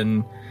like that.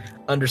 And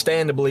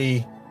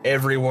understandably,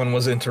 everyone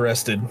was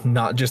interested,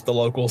 not just the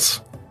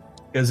locals.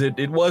 Because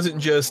it wasn't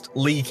just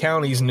Lee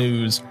County's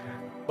news,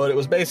 but it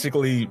was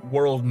basically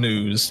world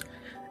news.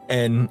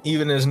 And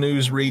even as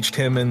news reached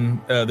him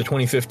in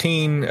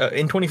 2015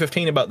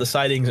 about the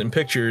sightings and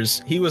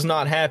pictures, he was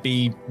not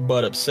happy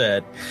but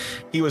upset.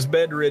 He was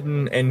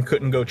bedridden and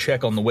couldn't go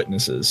check on the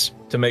witnesses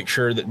to make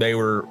sure that they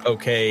were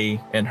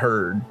okay and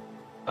heard.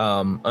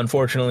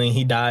 Unfortunately,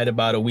 he died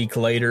about a week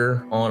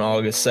later on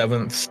August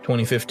 7th,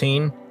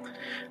 2015.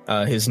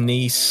 His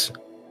niece,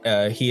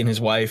 he and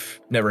his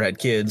wife never had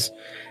kids.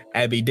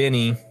 Abby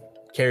Denny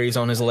carries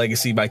on his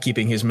legacy by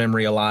keeping his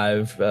memory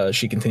alive.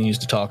 She continues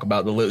to talk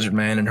about the Lizard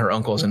Man and her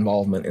uncle's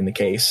involvement in the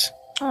case.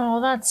 Oh,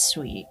 that's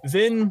sweet.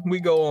 Then we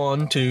go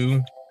on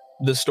to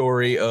the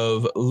story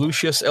of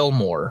Lucius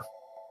Elmore.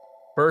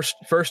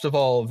 First of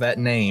all, that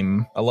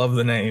name. I love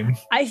the name.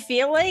 I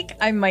feel like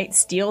I might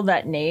steal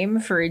that name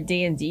for a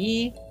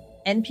D&D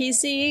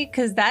NPC,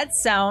 because that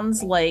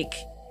sounds like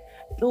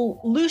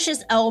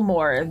Lucius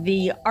Elmore,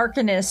 the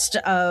arcanist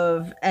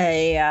of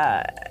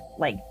a,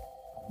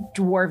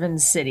 dwarven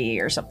city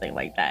or something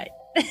like that.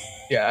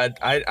 Yeah,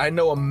 I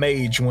know a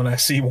mage when I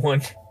see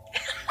one.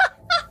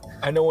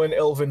 I know an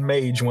elven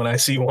mage when I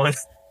see one.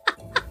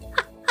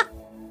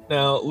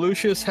 Now,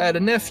 Lucius had a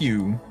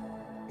nephew.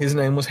 His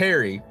name was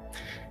Harry.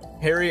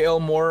 Harry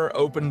Elmore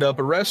opened up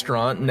a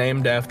restaurant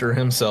named after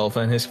himself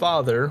and his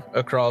father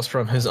across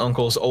from his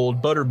uncle's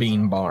old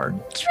butterbean barn.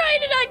 Try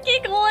to not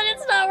giggle and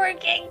it's not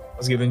working. I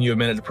was giving you a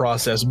minute to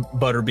process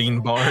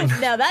butterbean barn.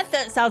 Now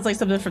that sounds like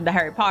something from the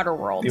Harry Potter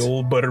world. The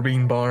old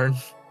butterbean barn.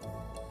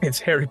 It's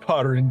Harry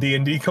Potter and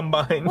D&D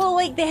combined. Well,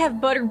 like, they have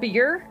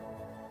butterbeer.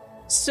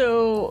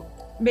 So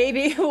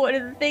maybe one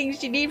of the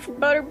things you need from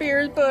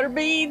butterbeer is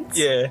butterbeans.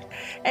 Yeah.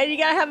 And you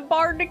gotta have a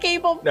barn to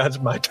keep them. Now it's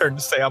my turn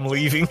to say I'm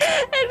leaving. And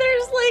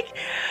there's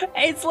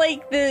it's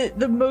like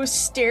the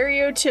most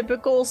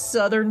stereotypical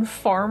Southern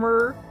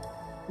farmer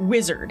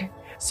wizard.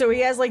 So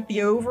he has like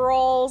the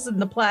overalls and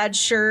the plaid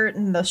shirt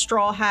and the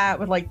straw hat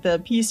with like the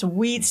piece of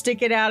wheat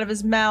sticking out of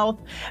his mouth.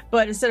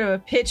 But instead of a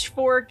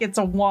pitchfork, it's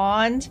a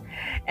wand.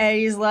 And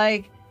he's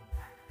like,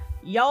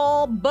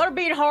 y'all,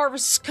 butterbean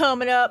harvest's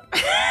coming up.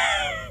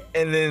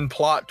 And then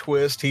plot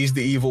twist, he's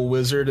the evil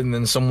wizard. And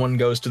then someone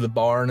goes to the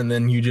barn and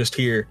then you just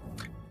hear,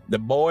 the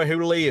boy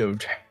who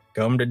lived,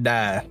 come to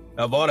die.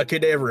 Avada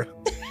Kedavra.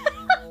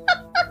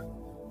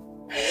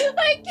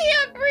 I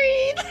can't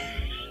breathe.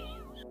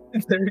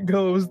 There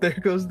goes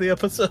the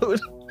episode.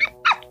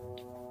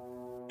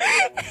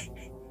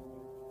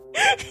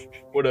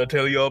 What I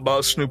tell y'all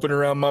about snooping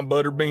around my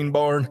butterbean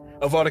barn?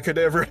 Avada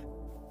Kedavra.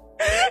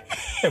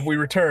 Have we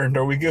returned?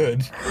 Are we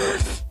good?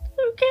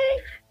 Okay.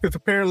 Because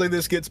apparently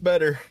this gets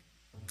better.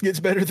 Gets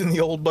better than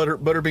the old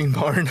butterbean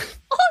barn.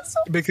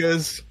 Awesome.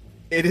 Because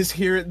it is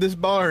here at this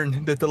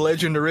barn that the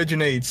legend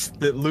originates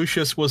that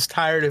Lucius was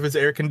tired of his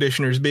air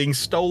conditioners being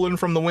stolen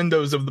from the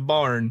windows of the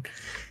barn.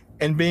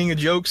 And being a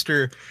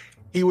jokester,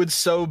 he would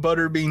sew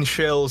butterbean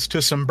shells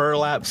to some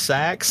burlap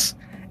sacks,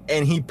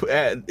 and he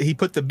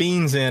put the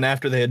beans in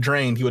after they had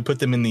drained. He would put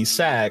them in these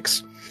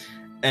sacks,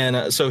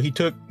 and so he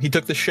took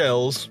the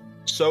shells,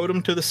 sewed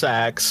them to the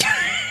sacks,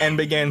 and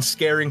began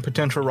scaring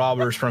potential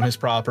robbers from his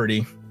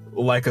property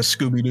like a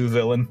Scooby-Doo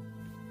villain.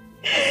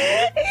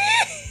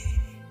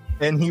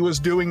 And he was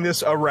doing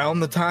this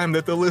around the time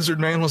that the Lizard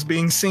Man was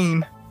being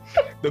seen.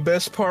 The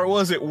best part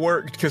was it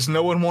worked because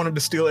no one wanted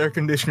to steal air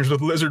conditioners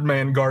with Lizard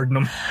Man guarding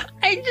them.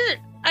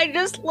 I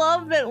just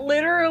love that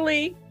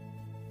literally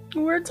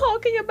we're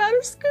talking about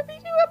a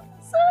Scooby-Doo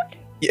episode.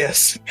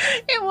 Yes.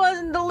 It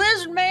wasn't the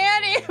Lizard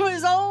Man, it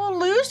was old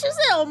Lucius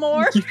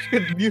Elmore.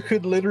 You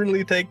could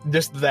literally take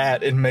just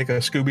that and make a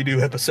Scooby-Doo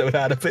episode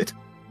out of it.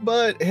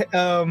 But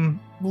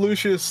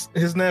Lucius,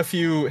 his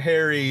nephew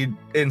Harry,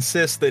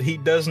 insists that he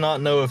does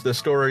not know if the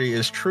story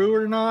is true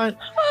or not.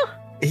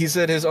 He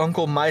said his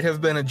uncle might have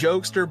been a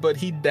jokester, but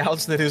he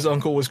doubts that his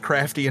uncle was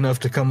crafty enough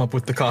to come up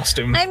with the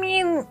costume. I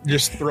mean,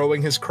 just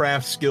throwing his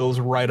craft skills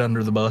right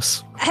under the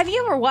bus. Have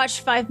you ever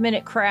watched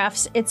 5-Minute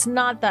Crafts? It's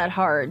not that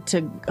hard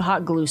to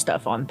hot glue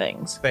stuff on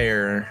things.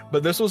 Fair.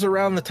 But this was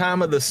around the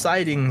time of the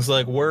sightings.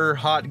 Like, when were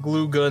hot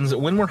glue guns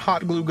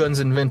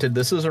invented?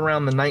 This is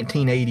around the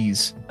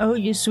 1980s. Oh,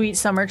 you sweet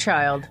summer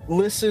child.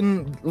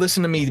 Listen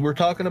to me. We're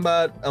talking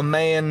about a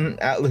man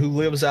who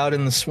lives out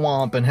in the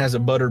swamp and has a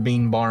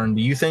butterbean barn.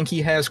 Do you think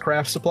he has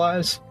craft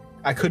supplies?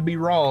 I could be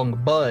wrong,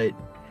 but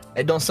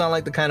it don't sound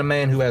like the kind of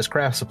man who has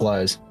craft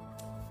supplies.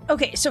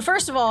 Okay, so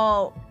first of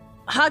all,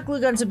 hot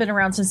glue guns have been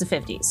around since the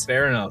 50s.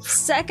 Fair enough.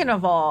 Second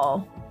of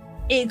all,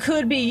 it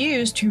could be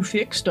used to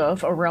fix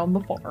stuff around the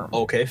farm.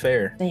 Okay,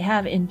 fair. They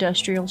have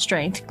industrial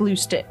strength glue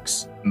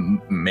sticks.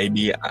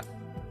 Maybe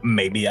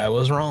I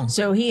was wrong.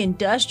 So he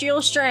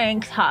industrial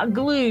strength hot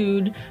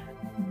glued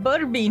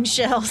butterbean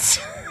shells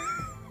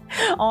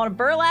on a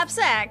burlap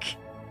sack.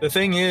 The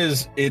thing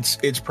is,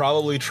 it's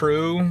probably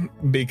true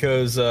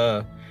because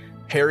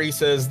Harry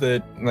says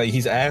that, like,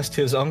 he's asked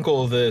his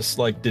uncle this,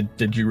 like,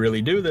 did you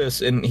really do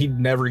this? And he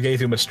never gave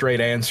him a straight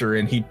answer,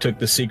 and he took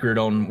the secret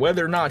on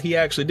whether or not he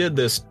actually did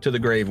this to the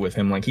grave with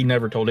him. Like, he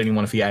never told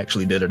anyone if he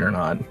actually did it or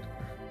not.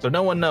 So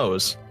no one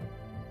knows.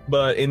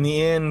 But in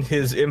the end,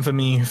 his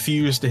infamy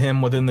fused to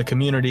him within the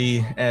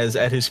community, as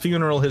at his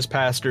funeral, his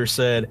pastor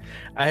said,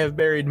 "I have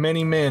buried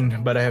many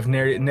men, but I have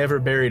never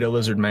buried a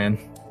lizard man."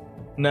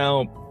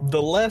 Now,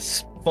 the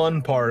less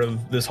fun part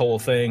of this whole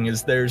thing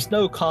is there's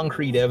no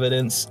concrete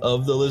evidence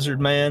of the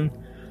lizard man.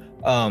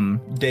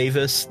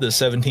 Davis, the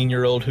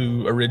 17-year-old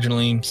who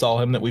originally saw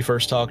him that we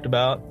first talked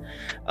about,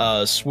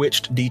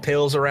 switched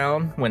details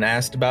around when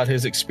asked about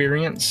his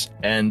experience,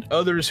 and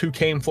others who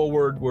came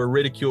forward were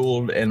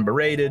ridiculed and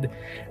berated,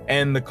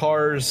 and the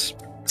cars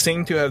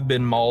seem to have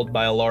been mauled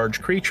by a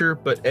large creature,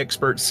 but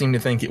experts seem to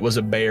think it was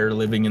a bear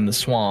living in the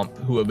swamp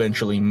who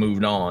eventually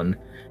moved on,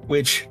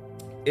 which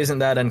isn't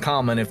that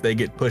uncommon if they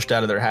get pushed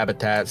out of their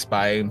habitats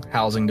by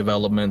housing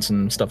developments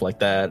and stuff like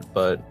that.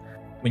 But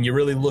when you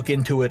really look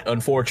into it,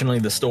 unfortunately,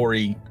 the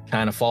story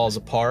kind of falls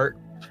apart.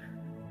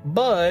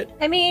 But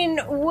I mean,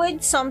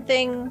 would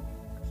something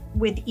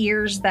with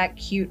ears that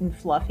cute and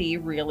fluffy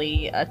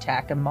really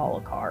attack a maul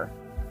a car?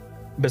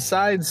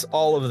 Besides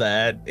all of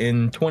that,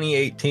 in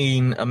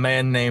 2018, a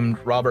man named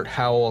Robert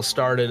Howell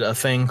started a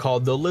thing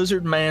called the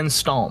Lizard Man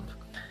Stomp,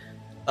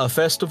 a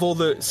festival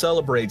that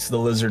celebrates the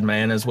Lizard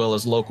Man as well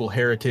as local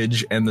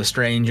heritage and the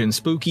strange and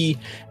spooky,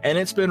 and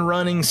it's been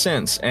running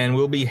since and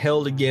will be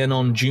held again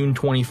on June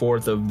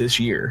 24th of this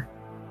year.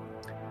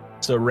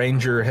 So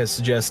Ranger has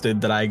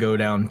suggested that I go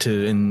down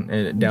there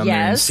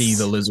and see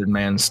the Lizard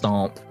Man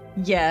Stomp.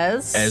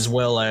 Yes. As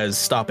well as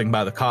stopping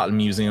by the Cotton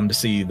Museum to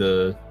see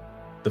the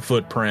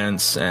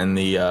footprints and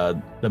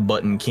the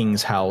Button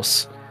King's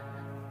house.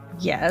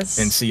 Yes.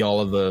 And see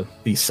all of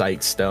these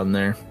sites down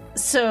there.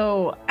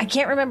 So, I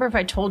can't remember if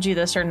I told you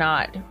this or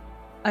not.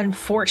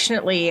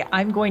 Unfortunately,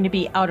 I'm going to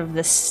be out of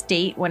the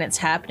state when it's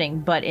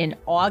happening, but in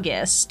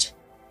August,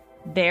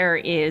 there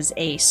is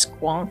a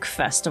Squonk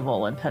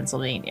Festival in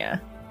Pennsylvania.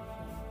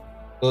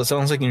 Well, it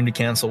sounds like you need to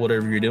cancel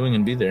whatever you're doing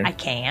and be there. I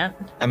can't.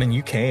 I mean,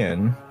 you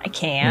can. I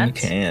can't.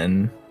 You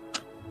can.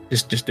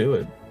 Just do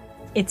it.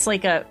 It's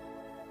like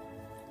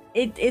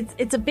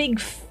it's a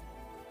big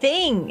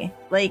thing.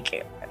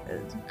 Like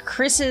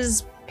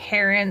Chris's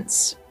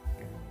parents,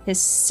 his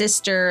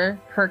sister,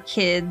 her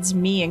kids,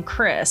 me and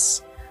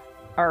Chris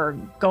are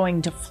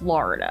going to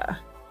Florida.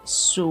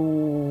 So,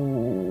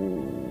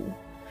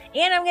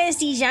 and I'm gonna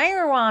see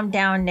Zyra while I'm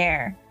down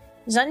there.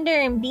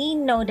 Zunder and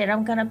Bean know that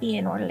I'm gonna be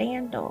in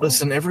Orlando.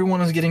 Listen,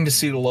 everyone is getting to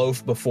see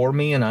Loaf before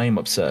me, and I am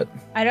upset.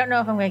 I don't know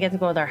if I'm gonna get to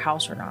go to their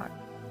house or not.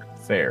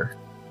 Fair.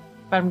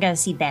 But I'm gonna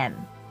see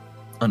them.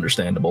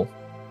 Understandable.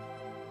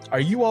 Are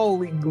you all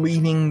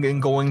leaving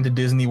and going to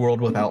Disney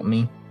World without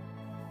me?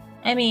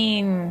 I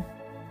mean...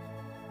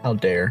 How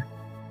dare.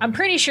 I'm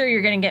pretty sure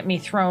you're gonna get me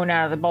thrown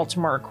out of the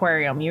Baltimore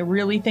Aquarium. You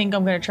really think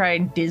I'm gonna try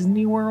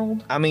Disney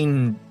World? I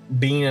mean,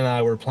 Bean and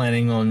I were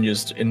planning on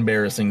just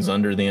embarrassing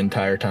Zunder the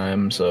entire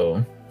time,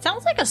 so...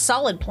 Sounds like a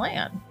solid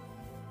plan.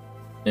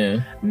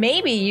 Yeah.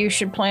 Maybe you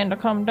should plan to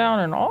come down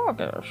in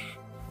August.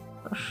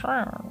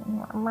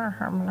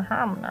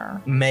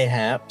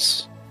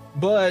 Mayhaps.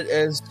 But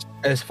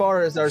as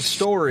far as our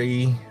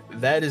story,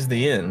 that is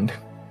the end.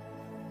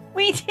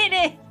 We did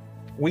it!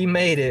 We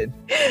made it.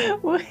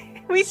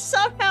 We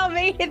somehow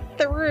made it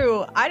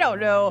through. I don't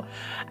know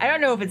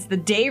if it's the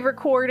day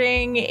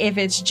recording, if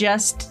it's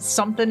just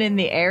something in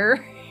the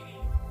air.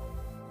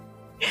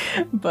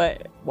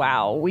 But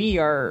wow, we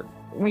are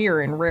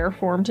in rare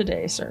form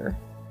today, sir.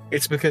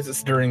 It's because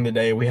it's during the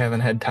day. We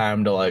haven't had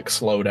time to like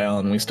slow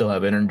down. We still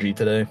have energy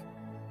today.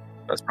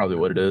 That's probably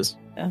what it is.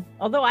 Yeah.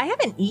 Although I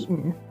haven't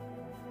eaten.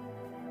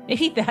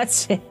 Maybe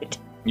that's it.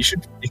 You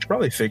should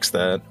probably fix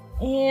that.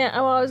 Yeah,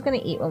 well, I was going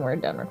to eat when we're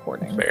done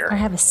recording. Fair. I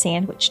have a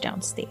sandwich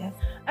downstairs.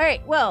 All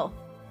right, well,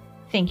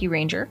 thank you,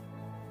 Ranger,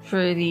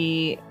 for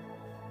the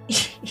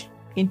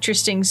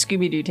interesting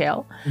Scooby-Doo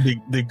tale.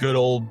 The good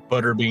old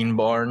Butterbean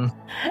barn.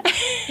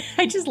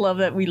 I just love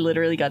that we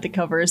literally got to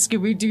cover a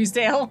Scooby-Doo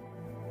tale.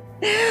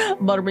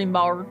 Butterbean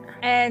barn.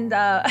 And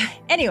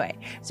anyway,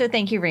 so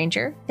thank you,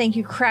 Ranger. Thank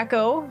you,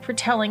 Krako, for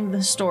telling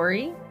the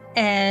story.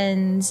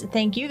 And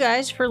thank you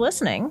guys for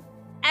listening.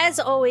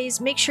 As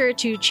always, make sure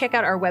to check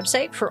out our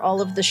website for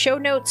all of the show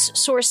notes,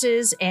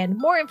 sources, and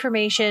more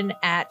information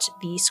at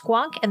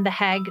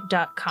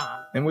thesquonkandthehag.com.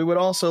 And we would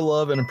also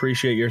love and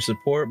appreciate your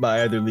support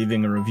by either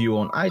leaving a review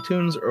on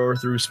iTunes or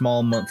through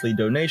small monthly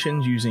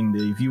donations using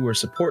the viewer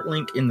support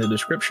link in the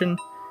description.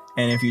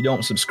 And if you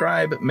don't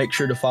subscribe, make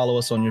sure to follow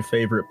us on your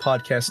favorite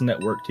podcast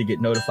network to get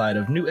notified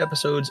of new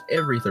episodes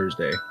every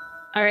Thursday.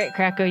 All right,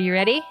 Krako, you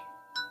ready?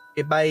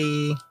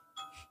 Goodbye.